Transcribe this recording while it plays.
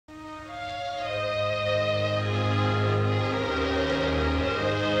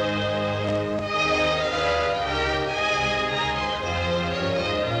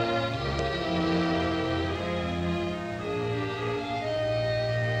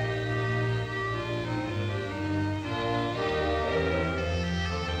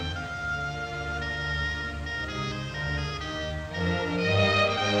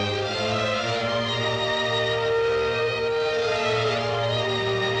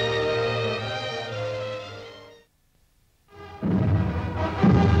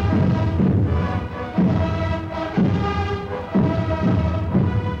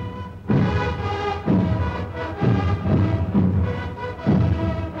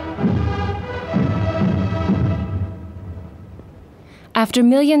After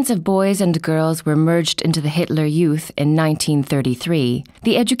millions of boys and girls were merged into the Hitler Youth in 1933,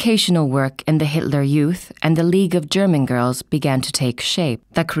 the educational work in the Hitler Youth and the League of German Girls began to take shape.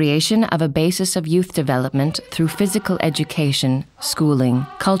 The creation of a basis of youth development through physical education, schooling,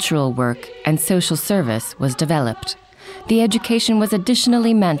 cultural work, and social service was developed. The education was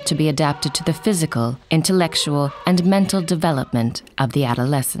additionally meant to be adapted to the physical, intellectual, and mental development of the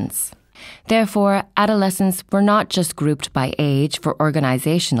adolescents. Therefore, adolescents were not just grouped by age for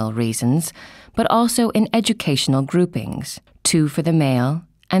organizational reasons, but also in educational groupings, 2 for the male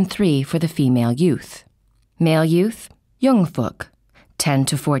and 3 for the female youth. Male youth, Jungvolk, 10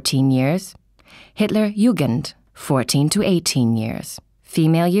 to 14 years. Hitler Jugend, 14 to 18 years.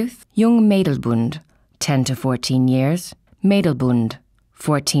 Female youth, Jungmädelbund, 10 to 14 years. Mädelbund,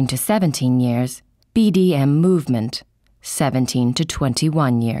 14 to 17 years. BDM movement, 17 to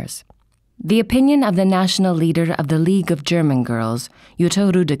 21 years. The opinion of the national leader of the League of German Girls,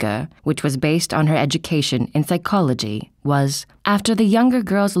 Jutta Rüdiger, which was based on her education in psychology, was, after the younger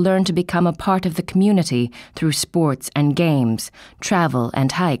girls learn to become a part of the community through sports and games, travel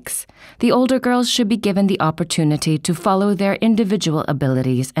and hikes, the older girls should be given the opportunity to follow their individual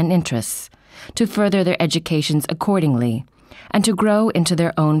abilities and interests, to further their educations accordingly, and to grow into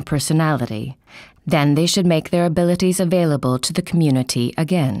their own personality. Then they should make their abilities available to the community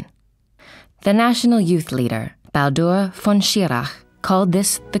again. The national youth leader, Baldur von Schirach, called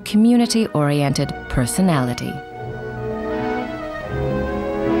this the community-oriented personality.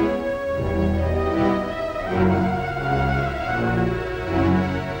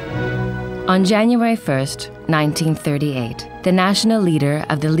 On January 1st, 1938, the national leader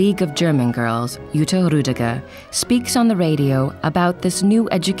of the League of German Girls, Jutta Rüdiger, speaks on the radio about this new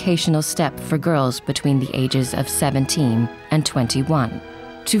educational step for girls between the ages of 17 and 21.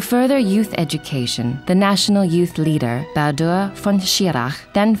 To further youth education, the national youth leader, Baldur von Schirach,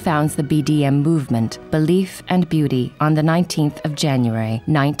 then founds the BDM movement, Belief and Beauty, on the 19th of January,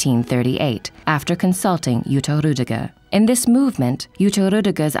 1938, after consulting Jutta Rüdiger. In this movement, Jutta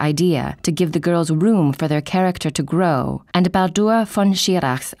Rüdiger's idea to give the girls room for their character to grow and Baldur von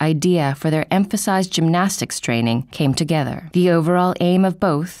Schirach's idea for their emphasized gymnastics training came together. The overall aim of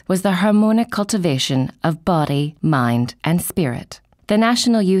both was the harmonic cultivation of body, mind, and spirit. The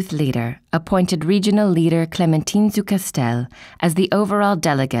national youth leader appointed regional leader Clementine zu Castell as the overall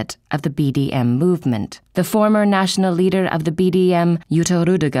delegate of the BDM movement. The former national leader of the BDM, Jutta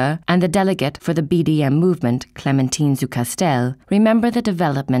Rüdiger, and the delegate for the BDM movement, Clementine zu Castell, remember the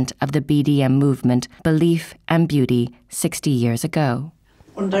development of the BDM movement, Belief and Beauty, 60 years ago.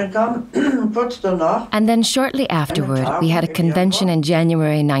 And then shortly afterward, we had a convention in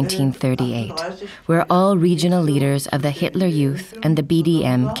January 1938, where all regional leaders of the Hitler Youth and the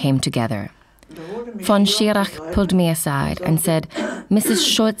BDM came together. Von Schirach pulled me aside and said, "Mrs.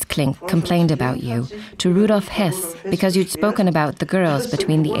 Scholz-Klink complained about you to Rudolf Hess because you'd spoken about the girls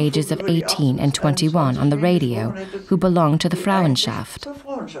between the ages of 18 and 21 on the radio who belonged to the Frauenschaft.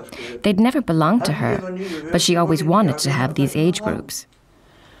 They'd never belonged to her, but she always wanted to have these age groups."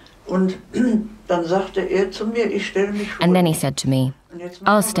 And then he said to me,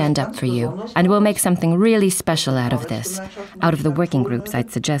 "I'll stand up for you, and we'll make something really special out of this, out of the working groups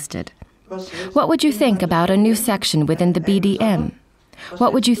I'd suggested. What would you think about a new section within the BDM?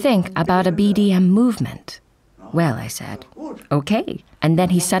 What would you think about a BDM movement?" "Well," I said, "okay." And then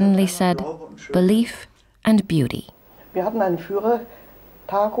he suddenly said, "Belief and Beauty." Wir hatten eine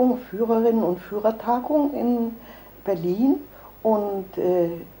Führerinnen- und Führertagung in Berlin.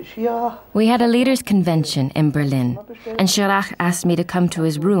 We had a leaders' convention in Berlin, and Schirach asked me to come to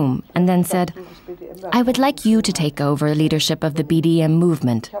his room and then said, "I would like you to take over leadership of the BDM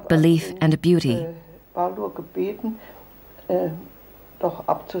movement, Belief and Beauty."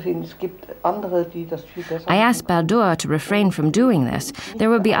 I asked Baldur to refrain from doing this. There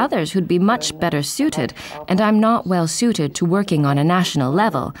would be others who'd be much better suited, and I'm not well suited to working on a national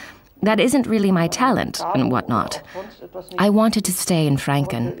level. That isn't really my talent and whatnot. I wanted to stay in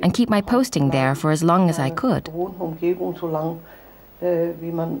Franken and keep my posting there for as long as I could.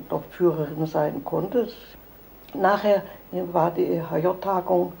 Nachher war die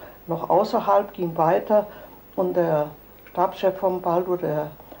HJ-Tagung noch außerhalb, ging weiter und der Stabschef von Baldur, der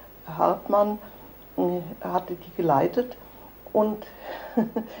Hartmann, hatte die geleitet.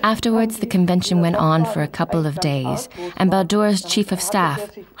 Afterwards, the convention went on for a couple of days, and Baldur's chief of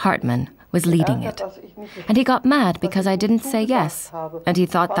staff, Hartmann, was leading it. And he got mad because I didn't say yes, and he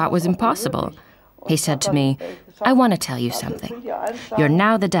thought that was impossible. He said to me, "I want to tell you something. You're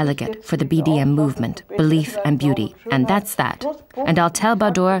now the delegate for the BDM movement, Belief and Beauty, and that's that. And I'll tell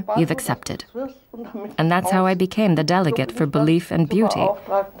Baldur you've accepted." And that's how I became the delegate for Belief and Beauty.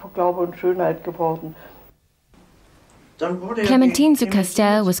 Clementine zu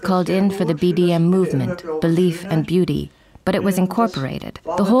Castell was called in for the BDM movement, Belief and Beauty, but it was incorporated.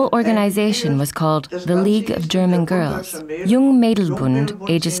 The whole organization was called the League of German Girls. Jung Mädelbund,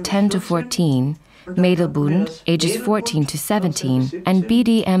 ages 10 to 14, Mädelbund, ages 14 to 17, and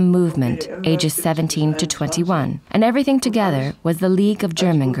BDM Movement, ages 17 to 21. And everything together was the League of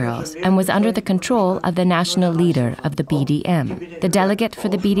German Girls and was under the control of the national leader of the BDM. The delegate for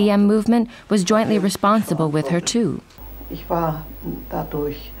the BDM movement was jointly responsible with her too. Ich war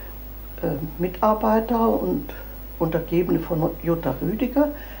dadurch Mitarbeiter und Untergebene von Jutta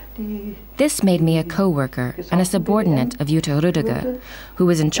Rüdiger. This made me a co-worker and a subordinate of Jutta Rüdiger, who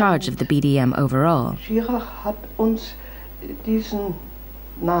was in charge of the BDM overall. Schirach hat uns diesen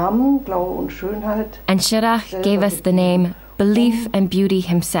Namen, Glaube und Schönheit, and Schirach gave us the name Belief and Beauty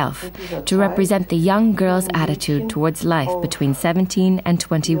himself to represent the young girl's attitude towards life between 17 and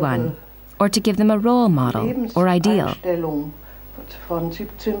 21, or to give them a role model or ideal. Von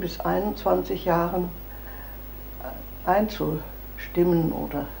 17 bis 21 Jahren einzustimmen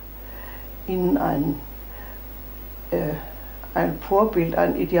oder ihnen ein Vorbild,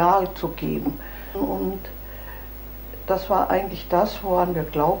 ein Ideal zu geben. Und das war eigentlich das, woran wir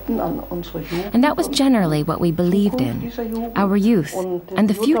glaubten, an unsere Jugend. And that was generally what we believed in, our youth and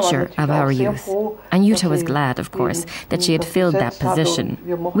the future of our youth. And Jutta was glad, of course, that she had filled that position.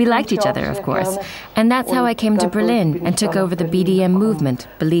 We liked each other, of course. And that's how I came to Berlin and took over the BDM movement,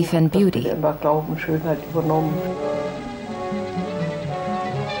 Belief and Beauty. Glaube, Schönheit übernommen.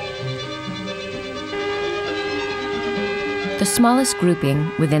 The smallest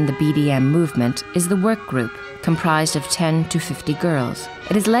grouping within the BDM movement is the work group, comprised of 10 to 50 girls.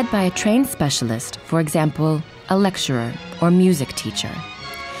 It is led by a trained specialist, for example, a lecturer or music teacher.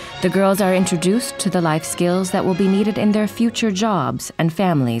 The girls are introduced to the life skills that will be needed in their future jobs and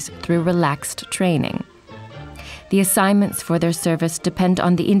families through relaxed training. The assignments for their service depend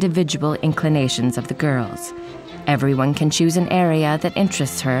on the individual inclinations of the girls. Everyone can choose an area that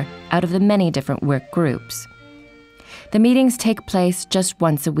interests her out of the many different work groups. The meetings take place just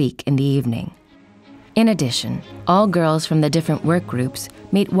once a week in the evening. In addition, all girls from the different work groups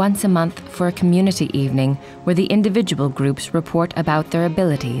meet once a month for a community evening where the individual groups report about their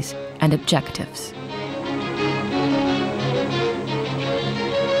abilities and objectives.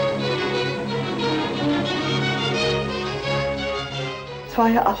 Es war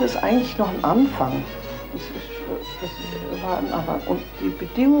ja alles eigentlich noch ein Anfang. Das war ein Anfang. Und die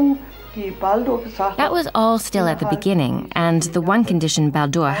Bedingungen, that was all still at the beginning, and the one condition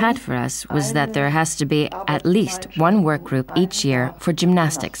Baldur had for us was that there has to be at least one work group each year for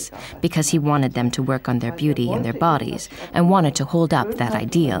gymnastics, because he wanted them to work on their beauty and their bodies, and wanted to hold up that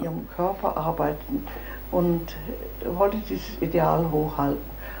ideal. Und wollte dieses Ideal hochhalten.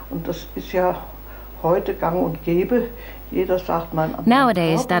 Und das ist ja heute gang und gäbe.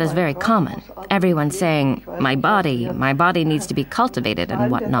 Nowadays, that is very common. Everyone's saying, my body needs to be cultivated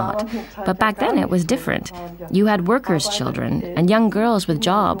and whatnot. But back then it was different. You had workers' children and young girls with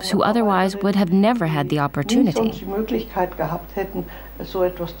jobs who otherwise would have never had the opportunity.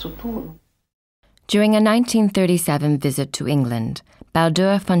 During a 1937 visit to England,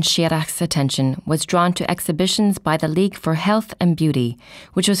 Baldur von Schirach's attention was drawn to exhibitions by the League for Health and Beauty,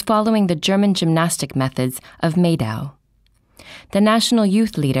 which was following the German gymnastic methods of Medau. The national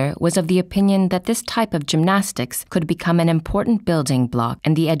youth leader was of the opinion that this type of gymnastics could become an important building block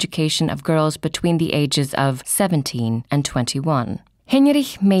in the education of girls between the ages of 17 and 21.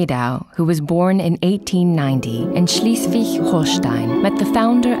 Hinrich Medau, who was born in 1890 in Schleswig-Holstein, met the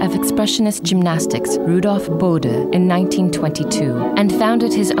founder of expressionist gymnastics, Rudolf Bode, in 1922 and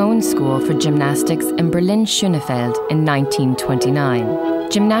founded his own school for gymnastics in Berlin-Schönefeld in 1929.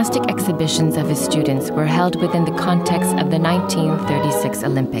 Gymnastic exhibitions of his students were held within the context of the 1936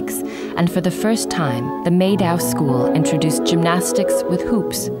 Olympics, and for the first time, the Medau School introduced gymnastics with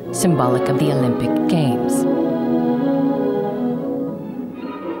hoops, symbolic of the Olympic Games.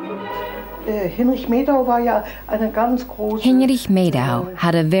 Hinrich Medau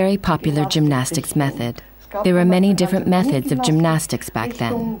had a very popular gymnastics method. There were many different methods of gymnastics back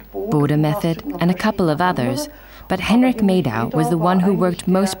then, Bode method and a couple of others, but Hinrich Medau was the one who worked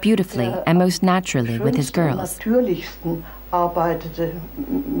most beautifully and most naturally with his girls.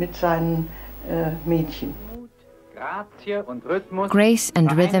 Grace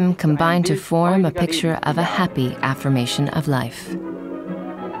and rhythm combined to form a picture of a happy affirmation of life.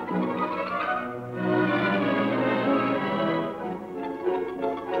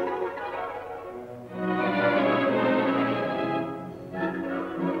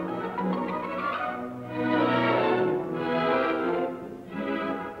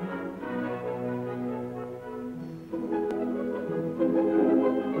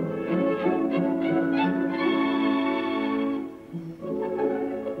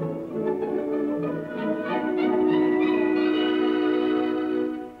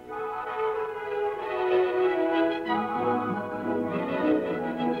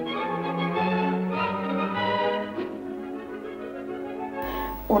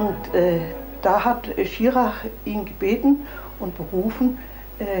 Und da hat Schirach ihn gebeten und berufen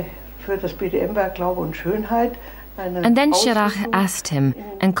für das BDM-Werk Glaube und Schönheit. And then Schirach asked him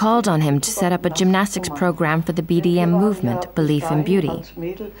and called on him to set up a gymnastics program for the BDM movement, Belief in Beauty.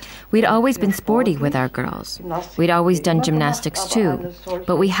 We'd always been sporty with our girls. We'd always done gymnastics too,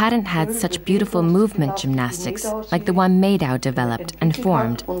 but we hadn't had such beautiful movement gymnastics like the one Medau developed and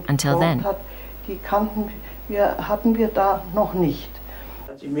formed until then. Die hatten wir da noch nicht.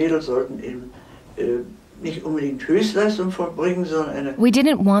 Die Mädels sollten eben nicht unbedingt Höchstleistung vollbringen, sondern eine. We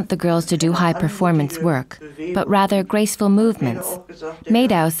didn't want the girls to do high-performance work, but rather graceful movements.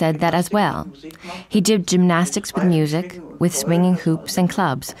 Medau said that as well. He did gymnastics with music, with swinging hoops and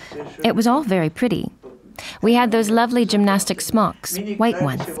clubs. It was all very pretty. We had those lovely gymnastic smocks, white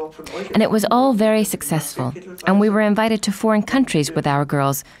ones, and it was all very successful, and we were invited to foreign countries with our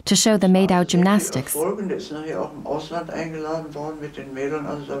girls to show the Medau gymnastics.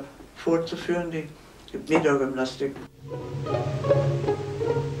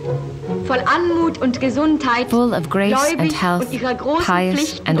 Full of grace and health,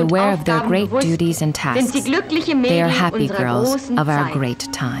 pious and aware of their great duties and tasks, they are happy girls of our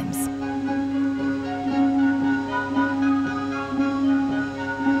great times.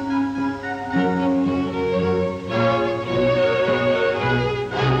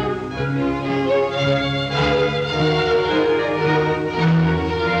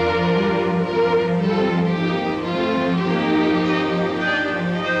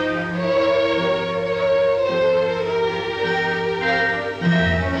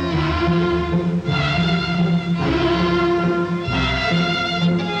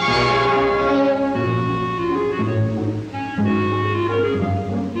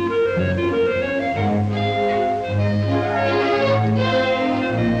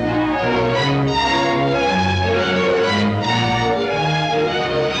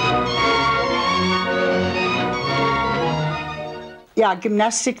 Ja,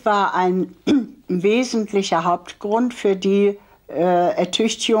 Gymnastik war ein wesentlicher Hauptgrund für die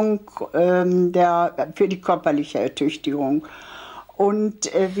Ertüchtigung, für die körperliche Ertüchtigung.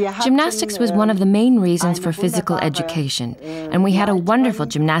 Gymnastics was one of the main reasons for physical education, and we had a wonderful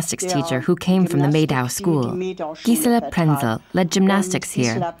gymnastics teacher who came from the Medau school. Gisela Prenzel led gymnastics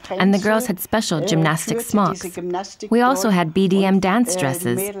here, and the girls had special gymnastics smocks. We also had BDM dance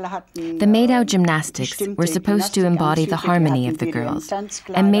dresses. The Medau gymnastics were supposed to embody the harmony of the girls,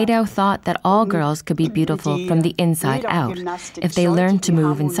 and Medau thought that all girls could be beautiful from the inside out if they learned to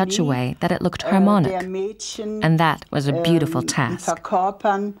move in such a way that it looked harmonic, and that was a beautiful task.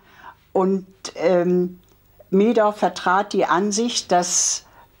 Verkörpern. Und Medau vertrat die Ansicht, dass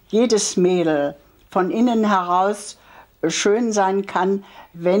jedes Mädel von innen heraus schön sein kann,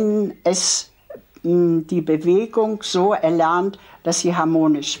 wenn es die Bewegung so erlernt, dass sie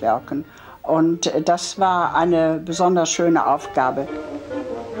harmonisch wirken. Und das war eine besonders schöne Aufgabe.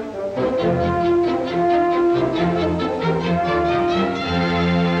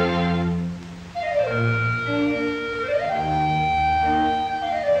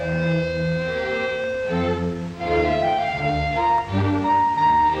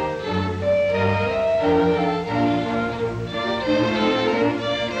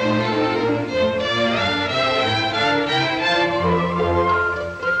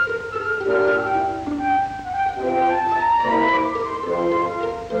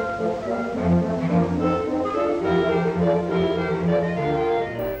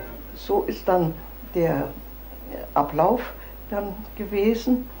 So ist dann der Ablauf dann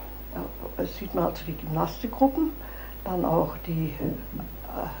gewesen. Da sieht man also die Gymnastikgruppen, dann auch die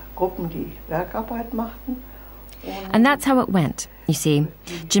Gruppen, die Werkarbeit machten. And that's how it went, you see.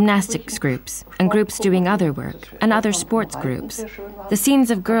 Gymnastics groups, and groups doing other work, and other sports groups. The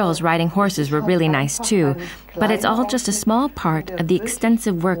scenes of girls riding horses were really nice too, but it's all just a small part of the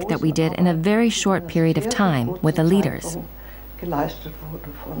extensive work that we did in a very short period of time with the leaders. Geleistet wurde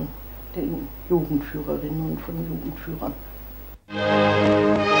von den Jugendführerinnen und von Jugendführern.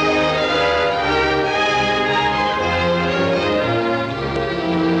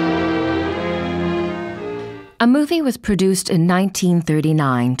 A movie was produced in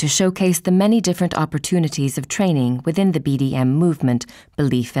 1939 to showcase the many different opportunities of training within the BDM movement,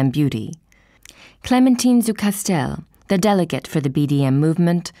 Belief and Beauty. Clementine zu Castell, the delegate for the BDM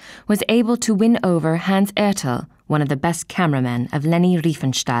movement, was able to win over Hans Ertl, one of the best cameramen of Leni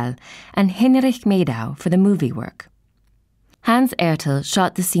Riefenstahl, and Hinrich Medau for the movie work. Hans Ertl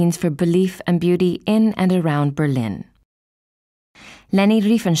shot the scenes for Belief and Beauty in and around Berlin. Leni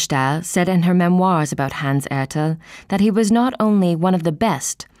Riefenstahl said in her memoirs about Hans Ertl that he was not only one of the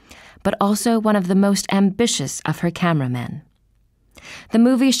best, but also one of the most ambitious of her cameramen. The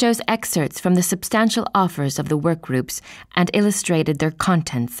movie shows excerpts from the substantial offers of the work groups and illustrated their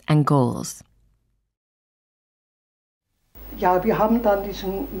contents and goals. Ja, wir haben dann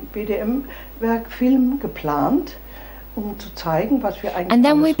diesen BDM-Werk-Film geplant, zu zeigen, was wir eigentlich. And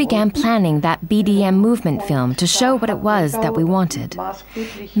then we began planning that BDM movement film to show what it was that we wanted.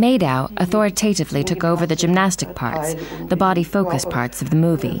 Medau authoritatively took over the gymnastic parts, the body focus parts of the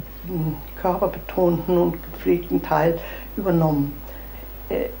movie. Körperbetonten und gepflegten Teil übernommen.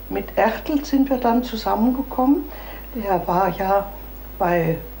 Mit Ertl sind wir dann zusammengekommen. Der war ja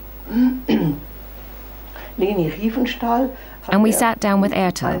bei Leni Riefenstahl. And we sat down with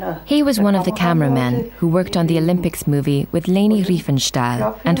Ertl. He was one of the cameramen who worked on the Olympics movie with Leni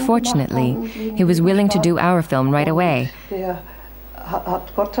Riefenstahl, and fortunately, he was willing to do our film right away. Der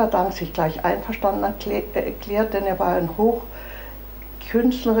hat Gott sei Dank sich gleich einverstanden erklärt, denn er war ein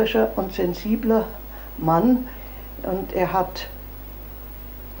hochkünstlerischer und sensibler Mann und er hat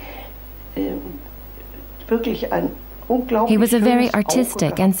wirklich ein He was a very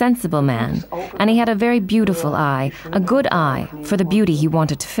artistic and sensible man, and he had a very beautiful eye, a good eye for the beauty he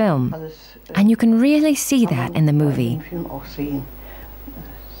wanted to film. And you can really see that in the movie.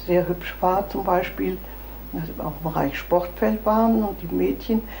 Sehr hübsch war zum Beispiel, dass wir auch im Bereich Sportfeld waren und die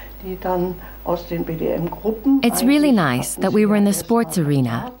Mädchen, die dann aus den BDM-Gruppen. It's really nice that we were in the sports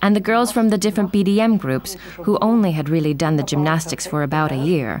arena, and the girls from the different BDM groups, who only had really done the gymnastics for about a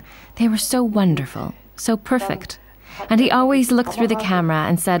year, they were so wonderful, so perfect. And he always looked through the camera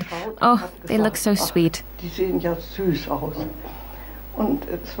and said, "Oh, they look so sweet." Die sehen ja süß aus. Und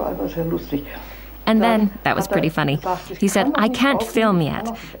es war immer sehr lustig. And then, that was pretty funny, he said, "I can't film yet.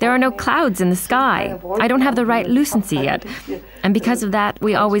 There are no clouds in the sky. I don't have the right lucency yet." And because of that,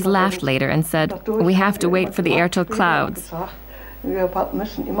 we always laughed later and said, "We have to wait for the Ertl clouds." Wir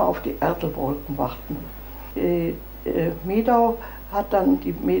müssen immer auf die Ertl-Wolken warten. Medau hat dann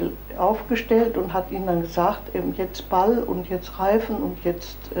die Mädel aufgestellt und hat ihnen dann gesagt, jetzt Ball und jetzt Reifen und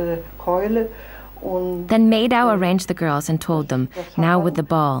jetzt Keule. Then Medau arranged the girls and told them, now with the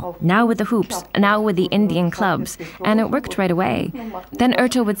ball, now with the hoops, now with the Indian clubs, and it worked right away. Then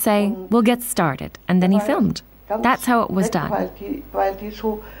Ertl would say, "We'll get started," and then he filmed. That's how it was done. Weil die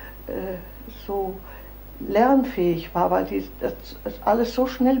so lernfähig war, weil die das alles so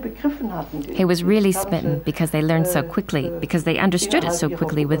schnell begriffen hatten. He was really smitten because they learned so quickly, because they understood it so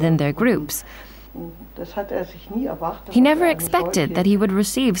quickly within their groups. Das hat sich nie erwartet. He never expected that he would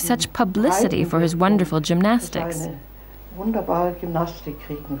receive such publicity for his wonderful gymnastics. Eine wunderbare Gymnastik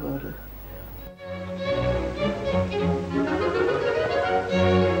kriegen würde.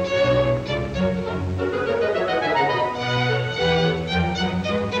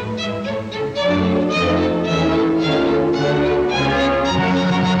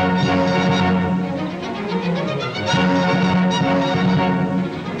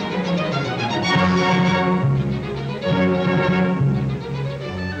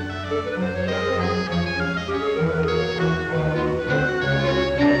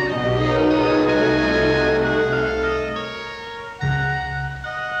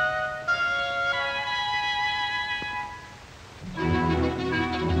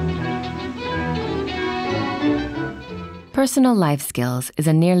 Personal life skills is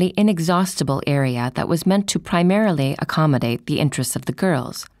a nearly inexhaustible area that was meant to primarily accommodate the interests of the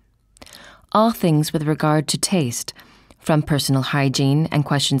girls. All things with regard to taste, from personal hygiene and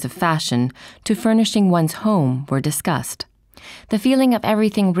questions of fashion to furnishing one's home, were discussed. The feeling of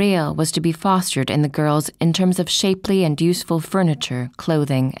everything real was to be fostered in the girls in terms of shapely and useful furniture,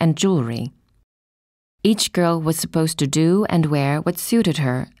 clothing, and jewelry. Each girl was supposed to do and wear what suited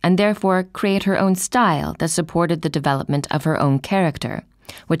her, and therefore create her own style that supported the development of her own character,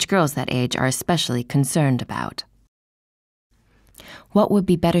 which girls that age are especially concerned about. What would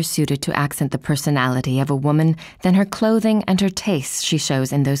be better suited to accent the personality of a woman than her clothing and her tastes she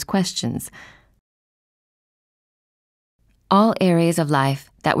shows in those questions? All areas of life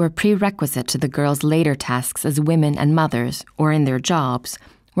that were prerequisite to the girls' later tasks as women and mothers, or in their jobs,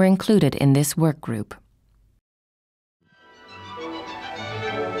 were included in this work group.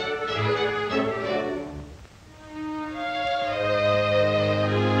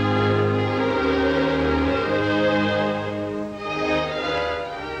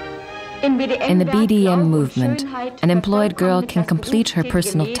 In the BDM movement, an employed girl can complete her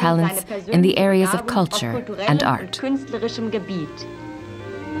personal talents in the areas of culture and art.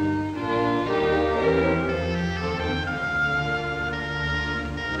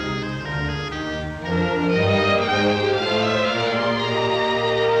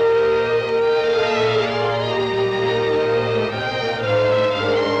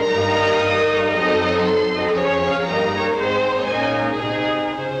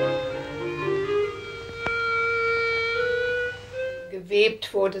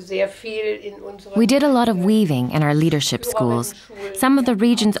 We did a lot of weaving in our leadership schools. Some of the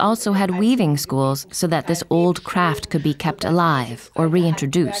regions also had weaving schools so that this old craft could be kept alive or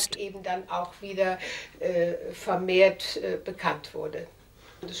reintroduced. It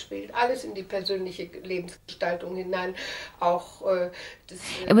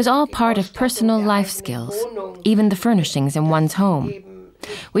was all part of personal life skills, even the furnishings in one's home.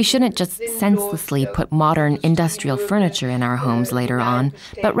 We shouldn't just senselessly put modern industrial furniture in our homes later on,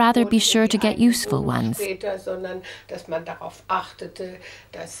 but rather be sure to get useful ones.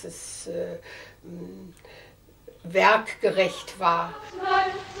 Werkgerecht war.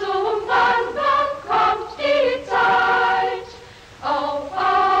 Zum Wandern kommt die Zeit. Auf,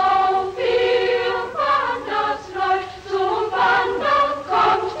 ihr Wandersleut. Zum Wandern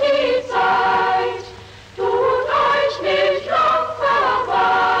kommt die Zeit. Tut euch nicht lang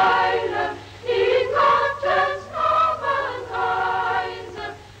verweilen. In Gottes Namen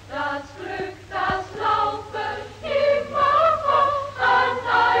reisen. Das Glück, das laufe immer fort an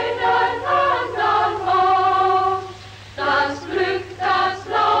einen anderen Ort. Das Glück, das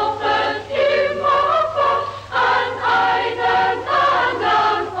laufe immer fort an einen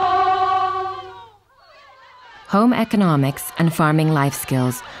anderen Ort. Home economics and farming life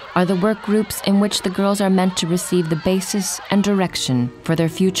skills are the work groups in which the girls are meant to receive the basis and direction for their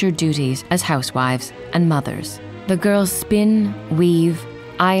future duties as housewives and mothers. The girls spin, weave,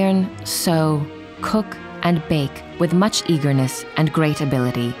 iron, sew, cook, and bake with much eagerness and great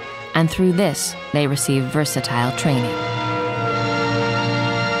ability, and through this they receive versatile training.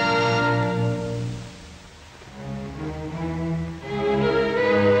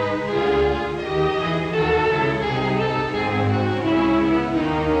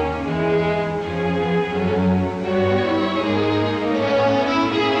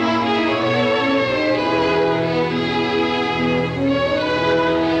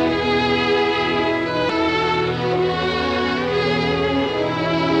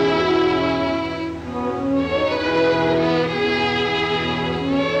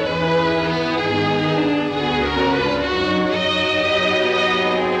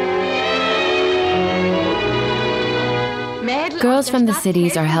 Girls from the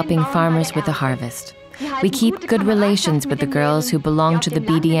cities are helping farmers with the harvest. We keep good relations with the girls who belong to the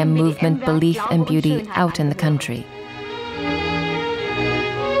BDM movement Belief and Beauty out in the country.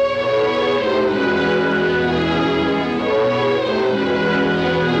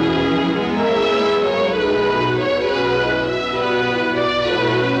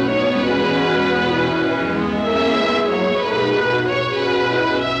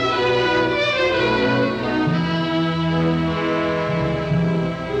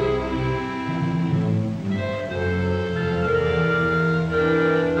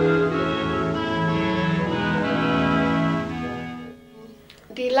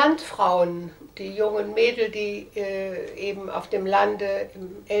 Landfrauen, die jungen Mädel, die eben auf dem Lande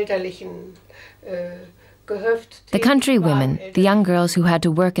im elterlichen Gehöft. The country women, the young girls who had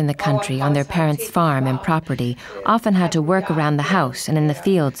to work in the country on their parents' farm and property, often had to work around the house and in the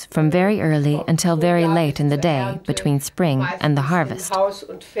fields from very early until very late in the day between spring and the harvest. Haus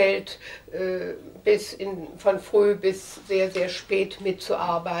und Feld von früh bis sehr, sehr spät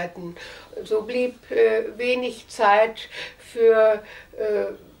mitzuarbeiten. So blieb wenig Zeit für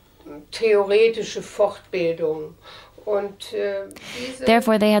theoretische Fortbildung.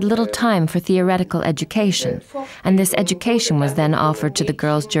 Therefore, they had little time for theoretical education, and this education was then offered to the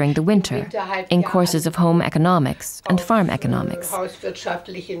girls during the winter in courses of home economics and farm economics.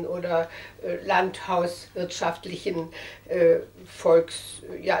 Hauswirtschaftlichen oder landhauswirtschaftlichen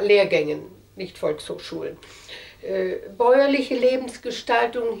Lehrgängen, nicht Volkshochschulen. Bäuerliche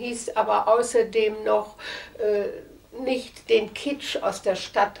Lebensgestaltung hieß aber außerdem noch nicht den Kitsch aus der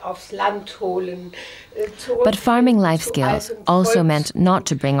Stadt aufs Land holen. But farming life skills also meant not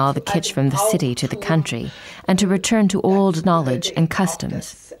to bring all the kitsch from the city to the country and to return to old knowledge and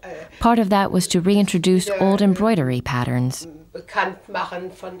customs. Part of that was to reintroduce old embroidery patterns.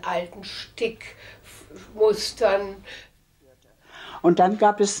 Bekanntmachen von alten Stickmustern. Und dann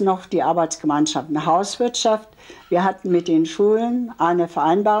gab es noch die Arbeitsgemeinschaft eine Hauswirtschaft. Wir hatten mit den Schulen eine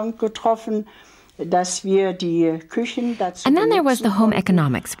Vereinbarung getroffen, dass wir die Küchen dazu And then there was the home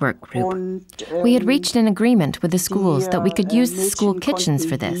economics work group. We had reached an agreement with the schools that we could use the school kitchens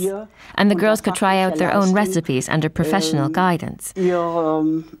for this, and the girls could try out their own recipes under professional guidance.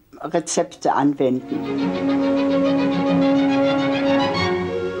 Ihre Rezepte anwenden.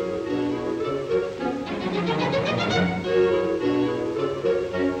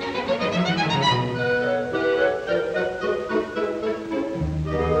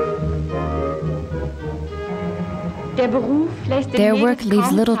 Their work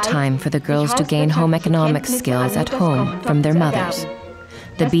leaves little time for the girls to gain home economics skills at home from their mothers.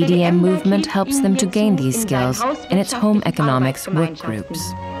 The BDM movement helps them to gain these skills in its home economics work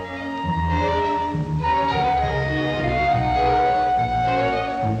groups.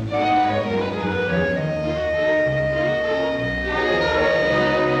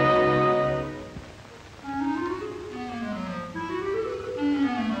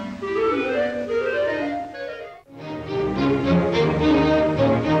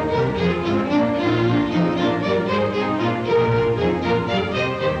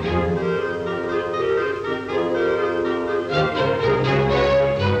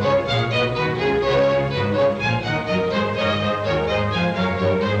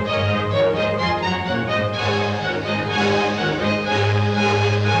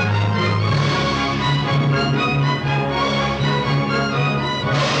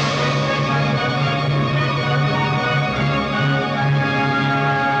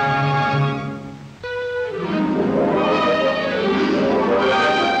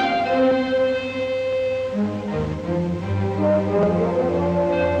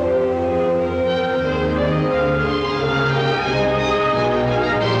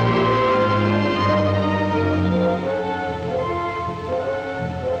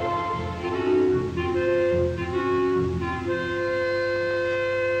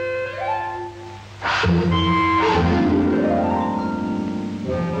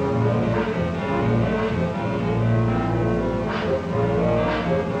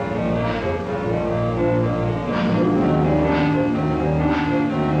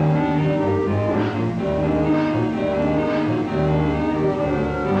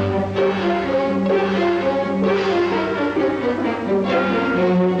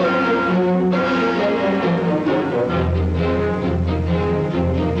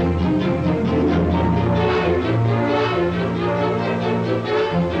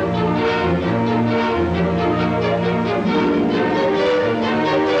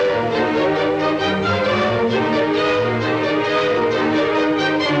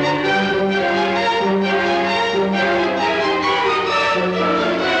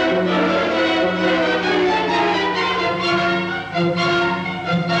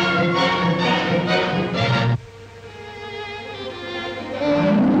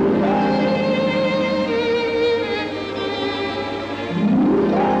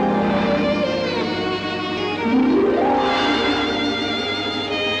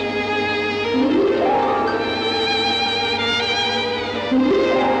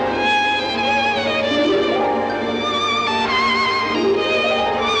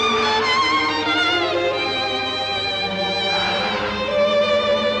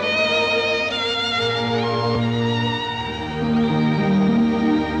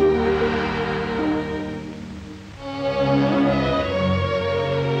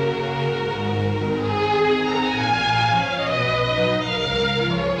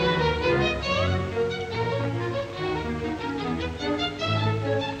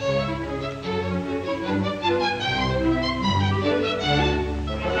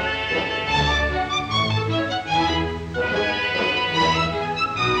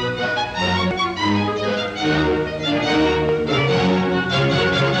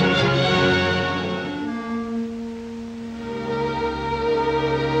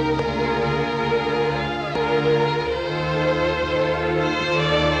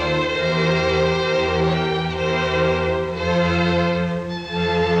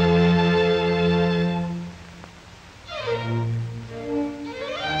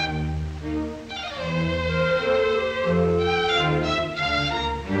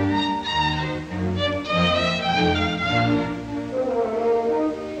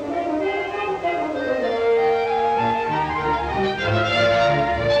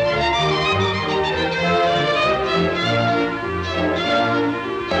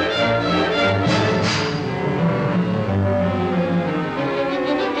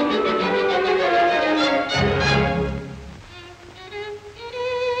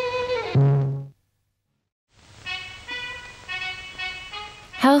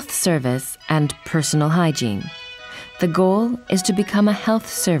 Health service and personal hygiene. The goal is to become a health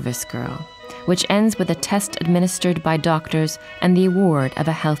service girl, which ends with a test administered by doctors and the award of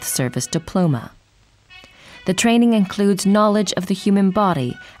a health service diploma. The training includes knowledge of the human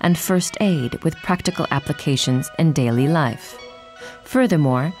body and first aid with practical applications in daily life.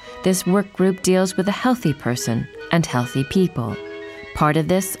 Furthermore, this work group deals with a healthy person and healthy people. Part of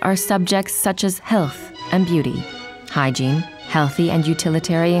this are subjects such as health and beauty, hygiene, healthy and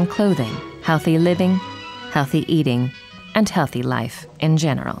utilitarian clothing, healthy living, healthy eating, and healthy life in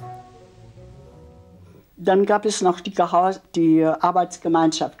general. Dann gab es noch die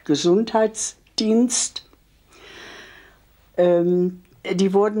Arbeitsgemeinschaft Gesundheitsdienst.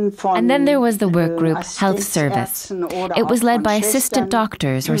 Die wurden von And then there was the work group Health Service. It was led by assistant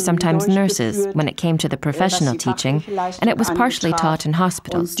doctors or sometimes nurses when it came to the professional teaching, and it was partially taught in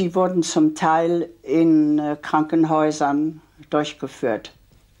hospitals. Und die wurden zum Teil in Krankenhäusern durchgeführt.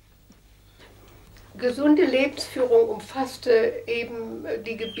 Gesunde Lebensführung umfasste eben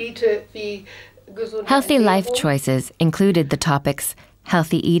die Gebiete wie gesunde Healthy life Ernährung, choices included the topics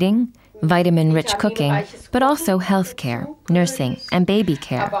healthy eating, vitamin-rich cooking, but also health care, nursing, and baby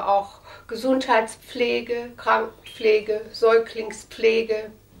care. aber auch Gesundheitspflege, Krankenpflege,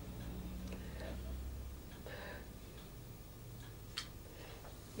 Säuglingspflege.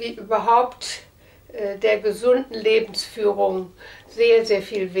 Wie überhaupt der gesunden Lebensführung sehr, sehr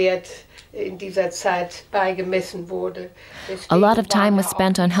viel Wert in dieser Zeit beigemessen wurde. A lot of time was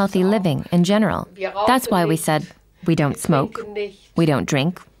spent on healthy living in general. That's why we said, we don't smoke, we don't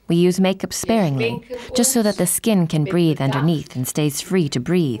drink, we use makeup sparingly, just so that the skin can breathe underneath and stays free to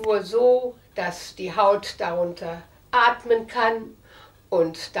breathe. Nur so, dass die Haut darunter atmen kann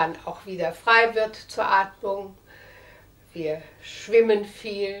und dann auch wieder frei wird zur Atmung. Wir schwimmen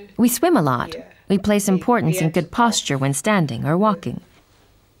viel. We swim a lot. We place importance in good posture when standing or walking.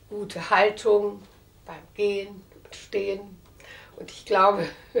 Gute Haltung beim Gehen und Stehen. Und ich glaube,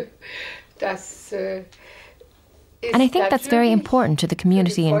 dass And I think that's very important to the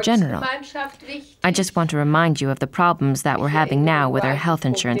community in general. I just want to remind you of the problems that we're having now with our health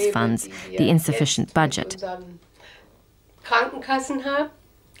insurance funds, the insufficient budget. Krankenkassen haben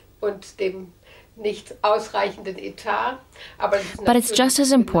und dem nicht ausreichenden Etat. But it's just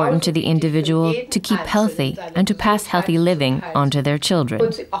as important to the individual to keep healthy and to pass healthy living on to their children.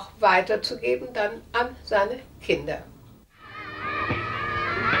 Und sie auch weiterzugeben dann an seine Kinder.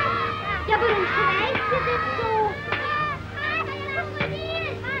 Ja, warum schreit sie das so?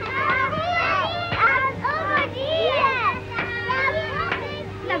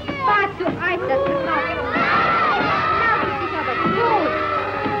 Na, wart doch ein, das ist noch. Lass es dich aber gut.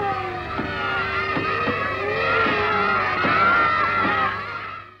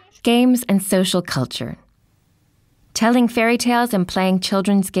 Games and social culture. Telling fairy tales and playing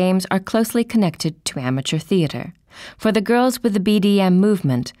children's games are closely connected to amateur theater. For the girls with the BDM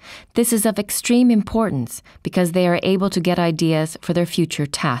movement, this is of extreme importance because they are able to get ideas for their future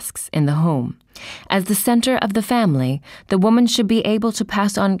tasks in the home. As the center of the family, the woman should be able to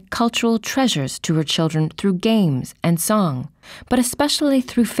pass on cultural treasures to her children through games and song, but especially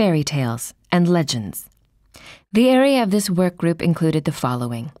through fairy tales and legends. The area of this work group included the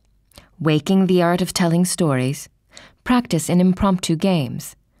following: waking the art of telling stories, practice in impromptu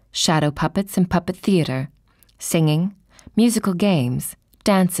games, shadow puppets and puppet theater, singing, musical games,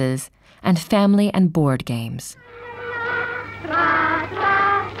 dances, and family and board games.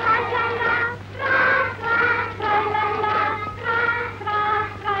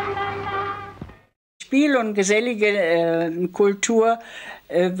 Spiel und gesellige Kultur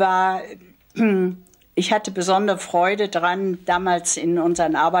war... Ich hatte besondere Freude daran, damals in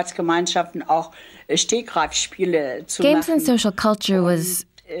unseren Arbeitsgemeinschaften auch Stegreifspiele zu machen. Games and social culture was...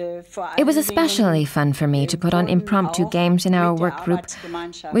 It was especially fun for me to put on impromptu games in our work group.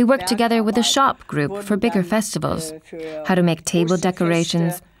 We worked together with a shop group for bigger festivals, how to make table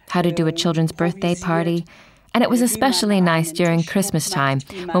decorations, how to do a children's birthday party, and it was especially nice during Christmas time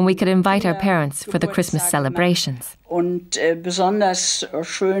when we could invite our parents for the Christmas celebrations. Und besonders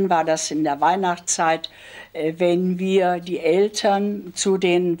schön war das in der Weihnachtszeit, wenn wir die Eltern zu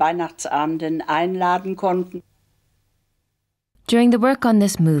den Weihnachtsabenden einladen konnten. During the work on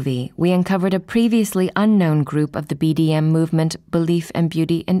this movie, we uncovered a previously unknown group of the BDM movement, Belief and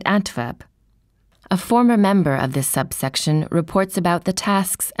Beauty in Antwerp. A former member of this subsection reports about the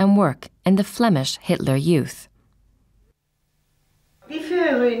tasks and work in the Flemish Hitler Youth. Die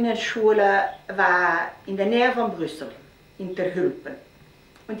Führerinnenschule war in der Nähe von Brüssel, in Terhulpen.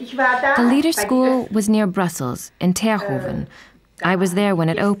 Und ich war da. The leader school was near Brussels, in Terhoven. I was there when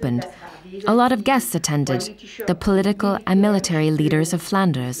it opened. A lot of guests attended, the political and military leaders of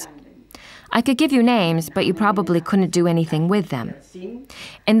Flanders. I could give you names, but you probably couldn't do anything with them.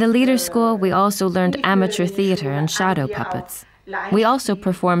 In the leader school, we also learned amateur theater and shadow puppets. We also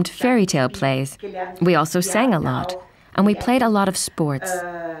performed fairy tale plays. We also sang a lot. And we played a lot of sports.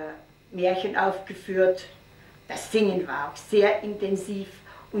 Märchen aufgeführt. Das Singen war auch sehr intensiv.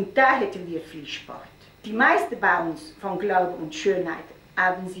 Und da hätten wir viel Sport. Die meisten bei uns von Glaube und Schönheit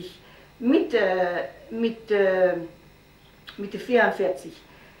haben sich mit der 44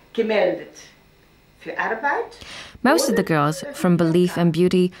 gemeldet für Arbeit. Most of the girls from Belief and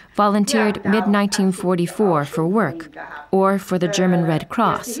Beauty volunteered mid-1944 for work or for the German Red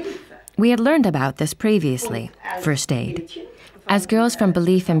Cross. We had learned about this previously, first aid. As girls from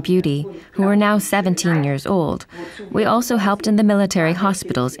Belief and Beauty, who were now 17 years old, we also helped in the military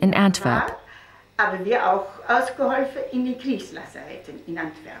hospitals in Antwerp. Aber wir auch ausgeholfen in den Kriegslazaretten in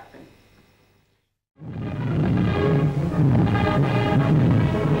Antwerpen.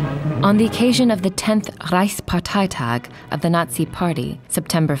 On the occasion of the 10th Reichsparteitag of the Nazi Party,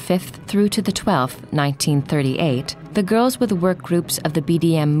 September 5th through to the 12th, 1938, the girls with work groups of the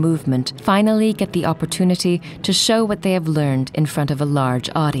BDM movement finally get the opportunity to show what they have learned in front of a large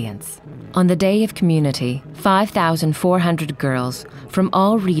audience. On the Day of Community, 5,400 girls from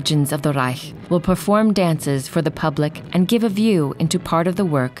all regions of the Reich will perform dances for the public and give a view into part of the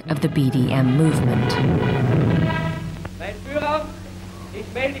work of the BDM movement. Mein Führer, ich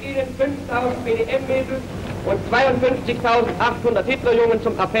melde Ihnen 5.000 BDM-Mädels und 52.800 Hitlerjungen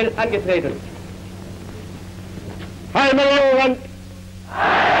zum Appell angetreten. Heil Jungen!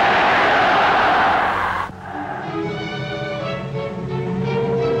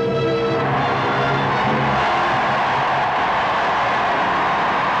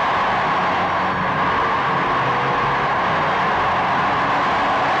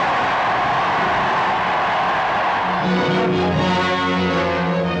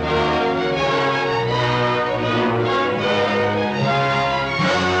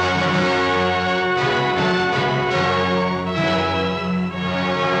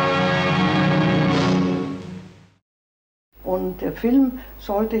 Und der Film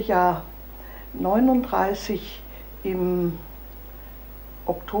sollte ja 1939 im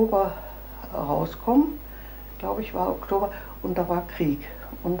Oktober rauskommen, glaube ich war Oktober, und da war Krieg.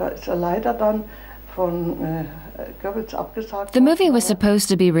 Und da ist er leider dann von Goebbels abgesagt. The movie was supposed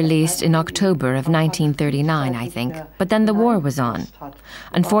to be released in October of 1939, I think, but then the war was on.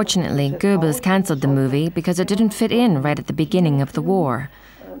 Unfortunately, Goebbels cancelled the movie because it didn't fit in right at the beginning of the war.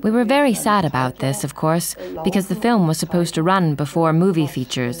 We were very sad about this, of course, because the film was supposed to run before movie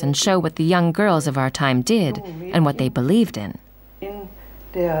features and show what the young girls of our time did and what they believed in.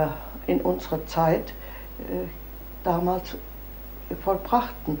 In unserer Zeit damals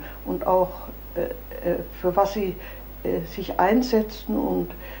vollbrachten und auch für was sie sich einsetzten, und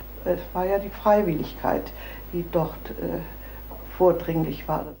es war ja die Freiwilligkeit, die dort vordringlich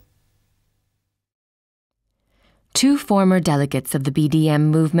war. Two former delegates of the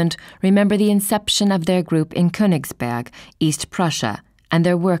BDM movement remember the inception of their group in Königsberg, East Prussia, and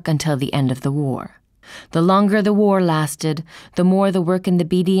their work until the end of the war. The longer the war lasted, the more the work in the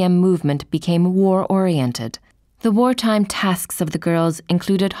BDM movement became war-oriented. The wartime tasks of the girls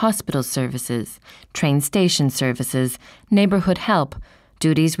included hospital services, train station services, neighborhood help,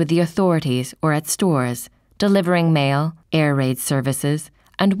 duties with the authorities or at stores, delivering mail, air raid services,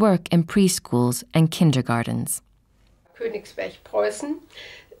 and work in preschools and kindergartens. Königsberg, Preußen,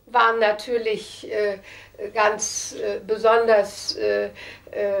 waren natürlich ganz besonders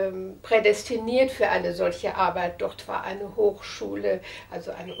prädestiniert für eine solche Arbeit. Dort war eine Hochschule,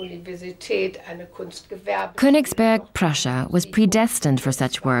 also eine Universität, eine Kunstgewerbe. Königsberg, Prussia was predestined for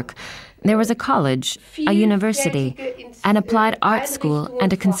such work. There was a college, a university, an applied art school,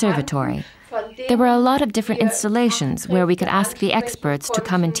 and a conservatory. There were a lot of different installations where we could ask the experts to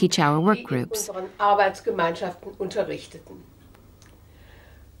come and teach our work groups. Arbeitsgemeinschaften unterrichteten.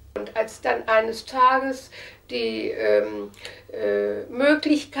 Und als dann eines Tages die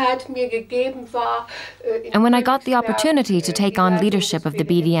Möglichkeit mir gegeben war, and when I got the opportunity to take on leadership of the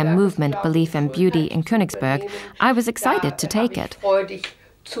BDM movement, Belief and Beauty in Königsberg, I was excited to take it. Freudig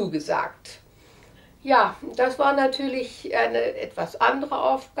zugesagt. Ja, das war natürlich eine etwas andere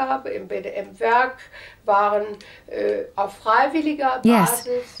Aufgabe. Im BDM-Werk waren auf freiwilliger Basis. Yes,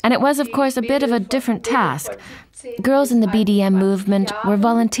 and it was of course a bit of a different task. Girls in the BDM movement were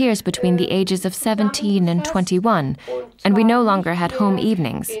volunteers between the ages of 17 and 21, and we no longer had home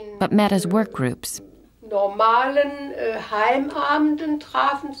evenings, but met as work groups. Normalen Heimabenden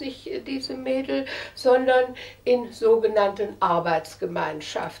trafen sich diese Mädel, sondern in sogenannten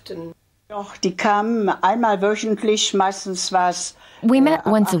Arbeitsgemeinschaften. Doch, die kamen einmal wöchentlich, meistens war es. We met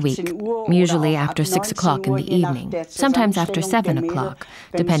once a week, usually after 6 o'clock in the evening, sometimes after 7 o'clock,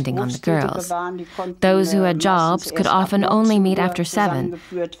 depending on the girls. Those who had jobs could often only meet after 7.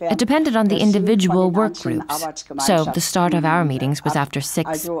 It depended on the individual work groups. So the start of our meetings was after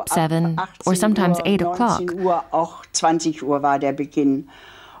 6, 7, or sometimes 8 o'clock. Auch 20 Uhr war der Beginn.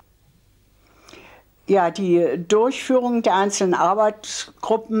 Ja, die Durchführung der einzelnen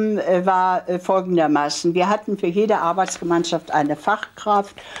Arbeitsgruppen war folgendermaßen. Wir hatten für jede Arbeitsgemeinschaft eine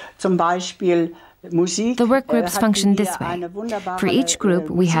Fachkraft, zum Beispiel The work groups functioned this way. For each group,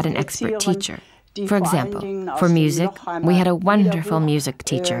 we had an expert teacher. For example, for music, we had a wonderful music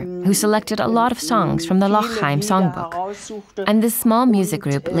teacher who selected a lot of songs from the Lochheim songbook. And this small music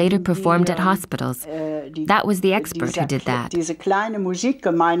group later performed at hospitals. That was the expert who did that. Diese kleine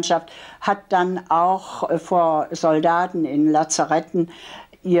Musikgemeinschaft hat dann auch vor Soldaten in Lazaretten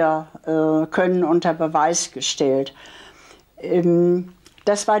ihr Können unter Beweis gestellt.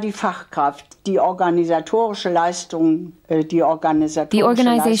 Das war die Fachkraft, die organisatorische Leistung, The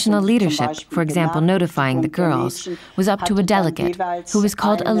organizational leadership, for example, notifying the girls, was up to a delegate who was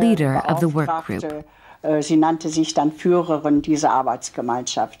called a leader of the work group. Sie nannte sich dann Führerin dieser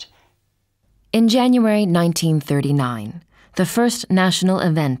Arbeitsgemeinschaft. In January 1939, the first national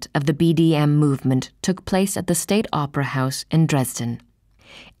event of the BDM movement took place at the State Opera House in Dresden.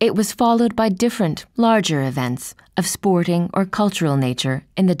 It was followed by different, larger events of sporting or cultural nature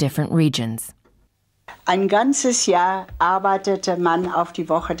in the different regions. Ein ganzes Jahr arbeitete man auf die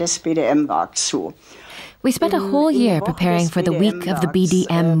Woche des BDM-Werk zu. We spent a whole year preparing for the week of the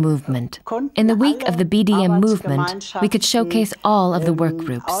BDM movement. In the week of the BDM movement, we could showcase all of the work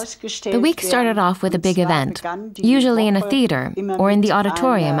groups. The week started off with a big event, usually in a theater or in the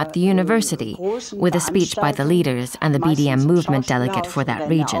auditorium at the university, with a speech by the leaders and the BDM movement delegate for that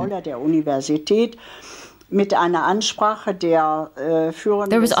region.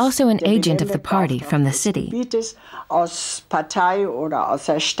 There was also an agent of the party from the city. Aus Partei oder aus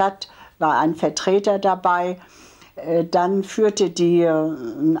der Stadt war ein Vertreter dabei. Dann führte die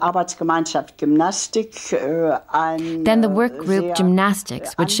Arbeitsgemeinschaft Gymnastik ein. Then the work group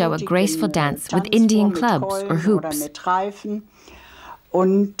Gymnastics would show a graceful dance with Indian clubs or hoops.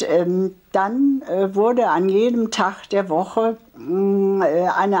 Und dann wurde an jedem Tag der Woche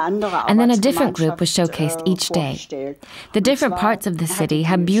eine andere And then a different group was showcased each day. The different parts of the city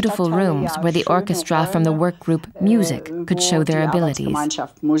had beautiful rooms where the orchestra from the work group Music could show their abilities.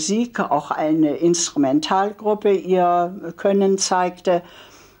 Musik, auch eine Instrumentalgruppe ihr Können zeigte.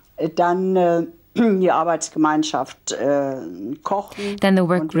 Dann die Arbeitsgemeinschaft Kochen. Then the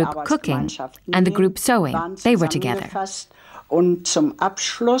work group Cooking and the group Sewing, they were together. Und zum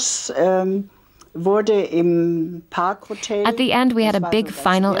Abschluss wurde im Parkhotel. At the end, we had a big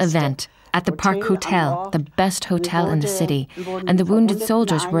final event at the Park Hotel, the best hotel in the city, and the wounded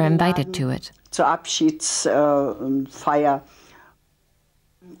soldiers were invited to it. Zur Abschiedsfeier.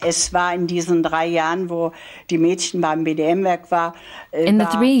 Es war in diesen 3 Jahren, wo die Mädchen beim BDM-Werk war. In the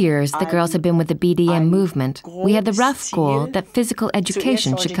 3 years the girls had been with the BDM movement, we had the rough goal that physical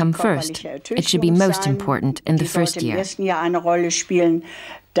education should come first. It should be most important in the first year.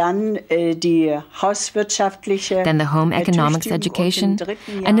 Dann die hauswirtschaftliche, then the home economics education,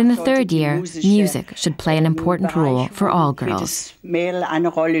 and in the 3rd year, music should play an important role for all girls. Eine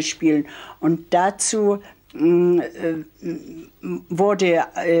Rolle spielen. Und dazu wurde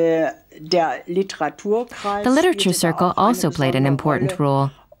der Literaturkreis. The literature circle also played an important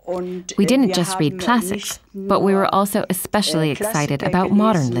role. We didn't just read classics, but we were also especially excited about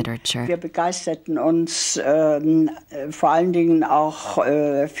modern literature. Wir begeisterten uns vor allen Dingen auch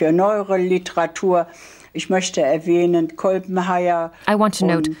für neuere Literatur. Ich möchte erwähnen Kolbenheier. I want to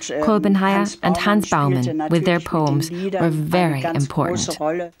note Kolbenheier and Hans Baumann with their poems were very important.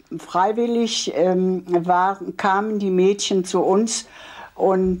 Freiwillig kamen die Mädchen zu uns.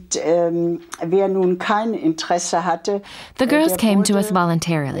 Und wer nun kein Interesse hatte, the girls came to us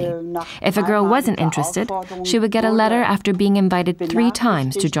voluntarily. If a girl wasn't interested, she would get a letter after being invited 3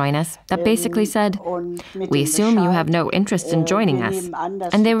 times to join us that basically said, "We assume you have no interest in joining us."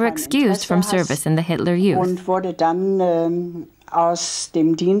 And they were excused from service in the Hitler Youth. Und wurde dann aus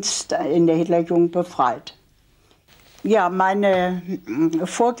dem Dienst in der Hitlerjugend befreit. Ja, meine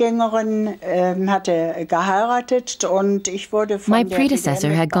Vorgängerin hatte geheiratet und ich wurde von My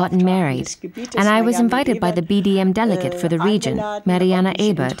predecessor had gotten married, and I was invited by the BDM delegate for the region, Mariana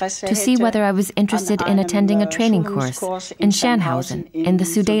Ebert, to see whether I was interested in attending a training course in Schönheit in the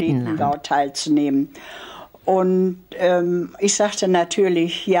Sudetenland. Teilzunehmen. Und ich sagte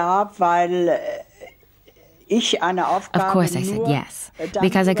natürlich ja, weil Of course I said yes,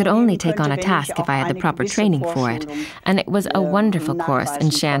 because I could only take on a task if I had the proper training for it, and it was a wonderful course in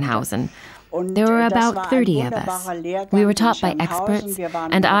Schönheit. There were about 30 of us. We were taught by experts,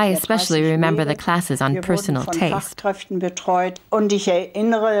 and I especially remember the classes on personal taste. Und ich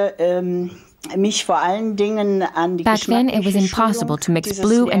erinnere mich vor allen Dingen an die Back then, it was impossible to mix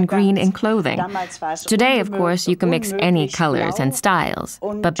blue and green in clothing. Today, of course, you can mix any colors and styles.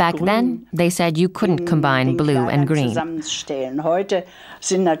 But back then, they said you couldn't combine blue and green. Heute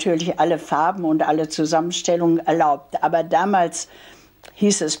sind natürlich alle Farben und alle Zusammenstellungen erlaubt. Aber damals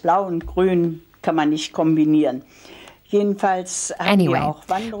hieß es Blau und Grün kann man nicht kombinieren. Anyway,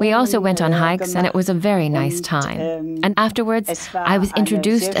 we also went on hikes, and it was a very nice time. And afterwards, I was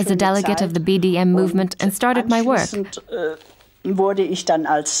introduced as a delegate of the BDM movement and started my work. Wurde ich dann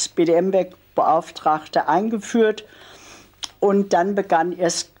als BDM-Werk-Beauftragte eingeführt und dann begann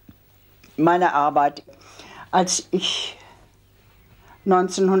erst meine Arbeit. Als ich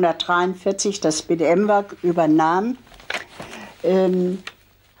 1943 das BDM-Werk übernahm,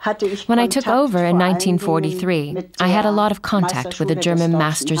 When I took over in 1943, I had a lot of contact with the German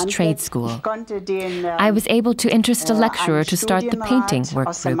Master's Trade School. I was able to interest a lecturer to start the painting work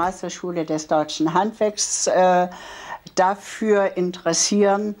aus der group. Meisterschule des deutschen Handwerks dafür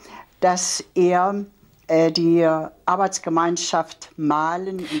interessieren, dass die Arbeitsgemeinschaft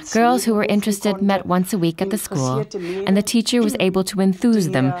Malen ins Girls who were Leben interested rufen met once a week at the school, and the teacher was able to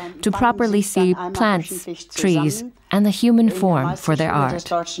enthuse them to properly see plants, trees, and the human form for their art. Des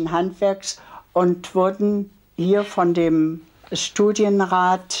deutschen Handwerks und wurden hier von dem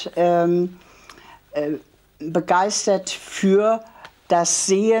Studienrat begeistert für das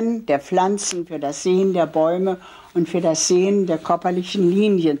Sehen der Pflanzen, für das Sehen der Bäume und für das Sehen der körperlichen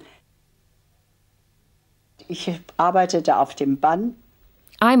Linien. Ich arbeitete auf dem Bann.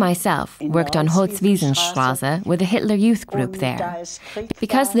 I myself worked on Holzwiesenstraße with the Hitler Youth group there.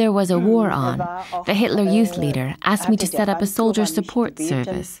 Because there was a war on, the Hitler Youth leader asked me to set up a soldier support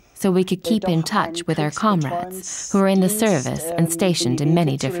service so we could keep in touch with our comrades who were in the service and stationed in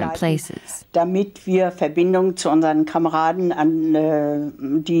many different places. Damit wir Verbindung zu unseren Kameraden,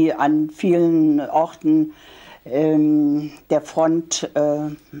 die an vielen Orten der Front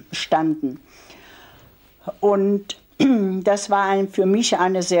standen. Und das war für mich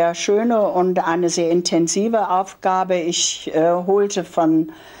eine sehr schöne und eine sehr intensive Aufgabe. Ich holte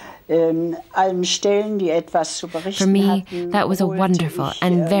von allen Stellen, die etwas zu berichten For me, hatten, that was a wonderful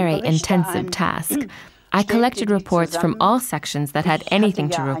and very intensive task. I collected reports from all sections that had anything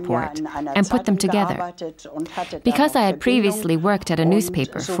to report and put them together. Because I had previously worked at a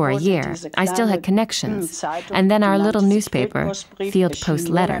newspaper for a year, I still had connections. And then our little newspaper, Field Post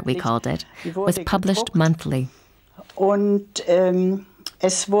Letter we called it, was published monthly. Und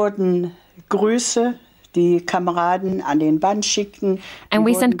es wurden Grüße, die Kameraden an den Band schickten. And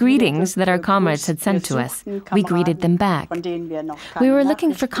we sent greetings that our comrades had sent to us. We greeted them back. We were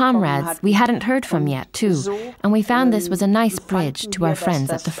looking for comrades we hadn't heard from yet, too, and we found this was a nice bridge to our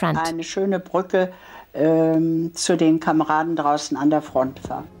friends at the front. Eine schöne Brücke zu den Kameraden draußen an der Front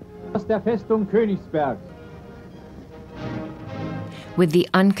war. Aus der Festung Königsberg. With the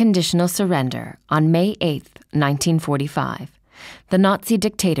unconditional surrender on May 8th, 1945, the Nazi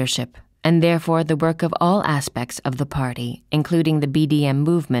dictatorship, and therefore the work of all aspects of the party, including the BDM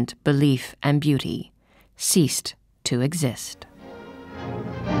movement, belief, and beauty, ceased to exist.